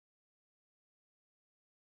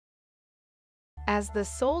As the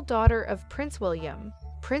sole daughter of Prince William,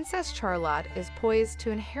 Princess Charlotte is poised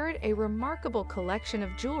to inherit a remarkable collection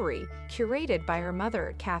of jewelry curated by her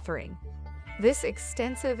mother, Katherine. This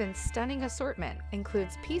extensive and stunning assortment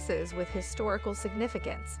includes pieces with historical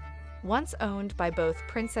significance, once owned by both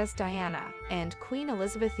Princess Diana and Queen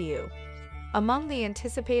Elizabeth II. Among the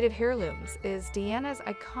anticipated heirlooms is Diana's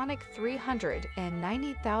iconic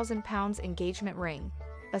 £390,000 engagement ring,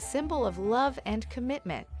 a symbol of love and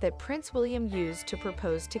commitment that Prince William used to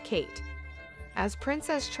propose to Kate. As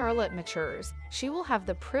Princess Charlotte matures, she will have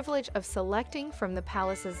the privilege of selecting from the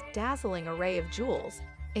palace's dazzling array of jewels,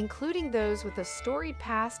 including those with a storied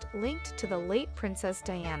past linked to the late Princess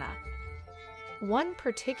Diana. One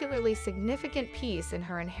particularly significant piece in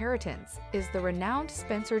her inheritance is the renowned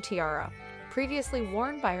Spencer Tiara, previously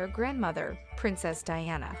worn by her grandmother, Princess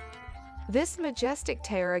Diana. This majestic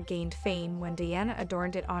tiara gained fame when Diana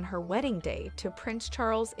adorned it on her wedding day to Prince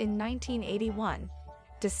Charles in 1981,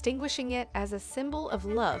 distinguishing it as a symbol of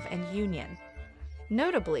love and union.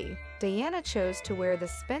 Notably, Diana chose to wear the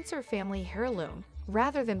Spencer family heirloom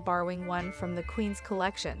rather than borrowing one from the Queen's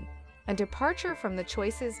collection, a departure from the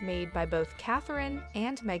choices made by both Katherine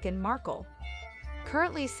and Meghan Markle.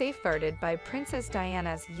 Currently safeguarded by Princess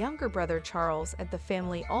Diana's younger brother Charles at the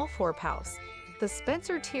family Althorp House, the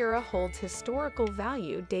Spencer Tiara holds historical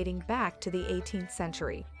value dating back to the 18th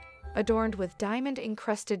century. Adorned with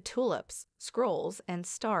diamond-encrusted tulips, scrolls, and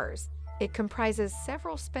stars, it comprises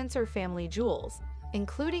several Spencer family jewels,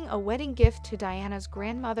 including a wedding gift to Diana's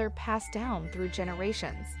grandmother passed down through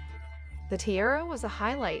generations. The tiara was a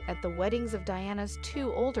highlight at the weddings of Diana's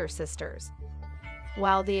two older sisters.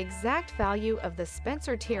 While the exact value of the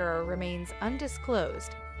Spencer Tiara remains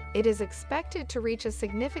undisclosed, it is expected to reach a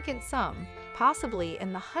significant sum, possibly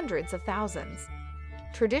in the hundreds of thousands.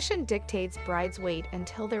 Tradition dictates brides wait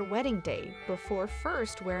until their wedding day before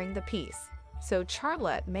first wearing the piece, so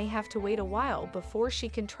Charlotte may have to wait a while before she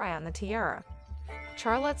can try on the tiara.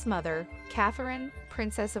 Charlotte's mother, Catherine,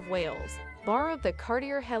 Princess of Wales, borrowed the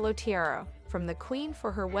Cartier Hello tiara from the Queen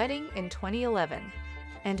for her wedding in 2011,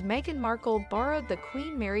 and Meghan Markle borrowed the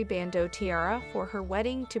Queen Mary Bandeau tiara for her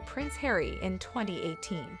wedding to Prince Harry in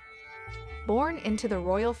 2018. Born into the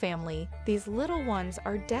royal family, these little ones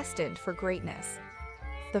are destined for greatness.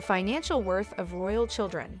 The financial worth of royal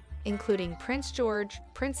children, including Prince George,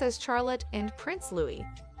 Princess Charlotte, and Prince Louis,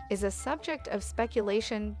 is a subject of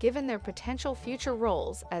speculation given their potential future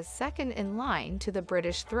roles as second in line to the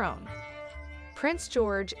British throne. Prince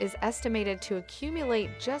George is estimated to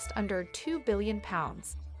accumulate just under £2 billion,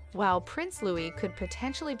 while Prince Louis could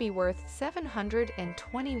potentially be worth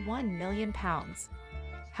 £721 million.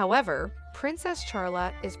 However, Princess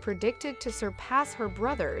Charlotte is predicted to surpass her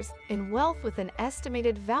brothers in wealth with an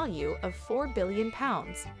estimated value of £4 billion.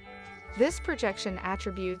 This projection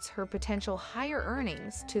attributes her potential higher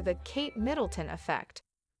earnings to the Kate Middleton effect,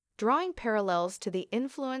 drawing parallels to the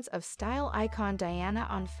influence of style icon Diana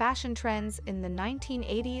on fashion trends in the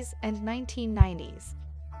 1980s and 1990s.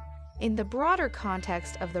 In the broader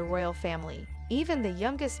context of the royal family, even the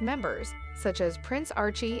youngest members, such as Prince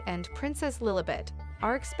Archie and Princess Lilibet,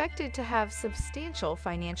 are expected to have substantial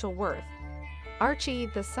financial worth. Archie,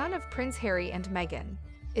 the son of Prince Harry and Meghan,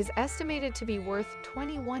 is estimated to be worth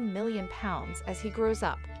 £21 million as he grows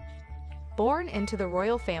up. Born into the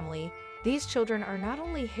royal family, these children are not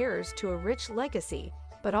only heirs to a rich legacy,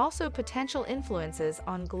 but also potential influences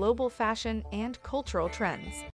on global fashion and cultural trends.